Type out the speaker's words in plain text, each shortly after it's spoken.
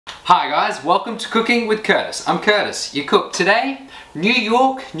Hi guys, welcome to Cooking with Curtis. I'm Curtis, your cook. Today, New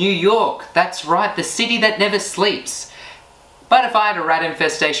York, New York. That's right, the city that never sleeps. But if I had a rat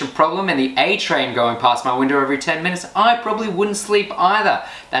infestation problem and the A train going past my window every 10 minutes, I probably wouldn't sleep either.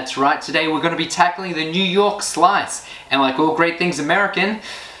 That's right, today we're going to be tackling the New York slice. And like all great things American,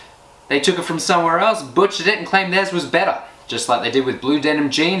 they took it from somewhere else, butchered it and claimed theirs was better. Just like they did with blue denim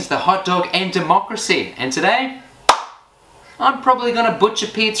jeans, the hot dog and democracy. And today, I'm probably going to butcher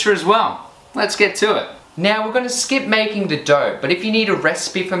pizza as well. Let's get to it. Now we're going to skip making the dough, but if you need a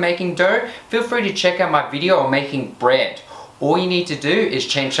recipe for making dough, feel free to check out my video on making bread. All you need to do is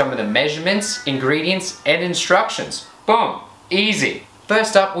change some of the measurements, ingredients, and instructions. Boom, easy.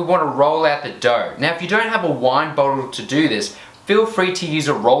 First up, we want to roll out the dough. Now if you don't have a wine bottle to do this, feel free to use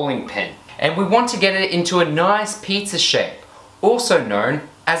a rolling pin. And we want to get it into a nice pizza shape, also known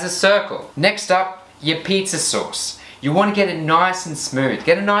as a circle. Next up, your pizza sauce. You want to get it nice and smooth,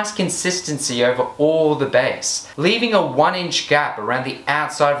 get a nice consistency over all the base, leaving a 1-inch gap around the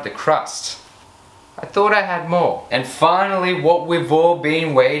outside of the crust. I thought I had more. And finally, what we've all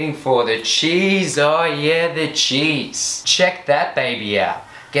been waiting for, the cheese. Oh yeah, the cheese. Check that baby out.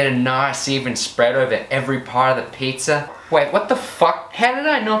 Get a nice even spread over every part of the pizza. Wait, what the fuck? How did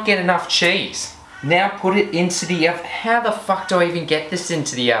I not get enough cheese? Now put it into the oven. How the fuck do I even get this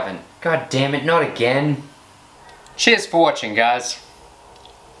into the oven? God damn it, not again. Cheers for watching, guys.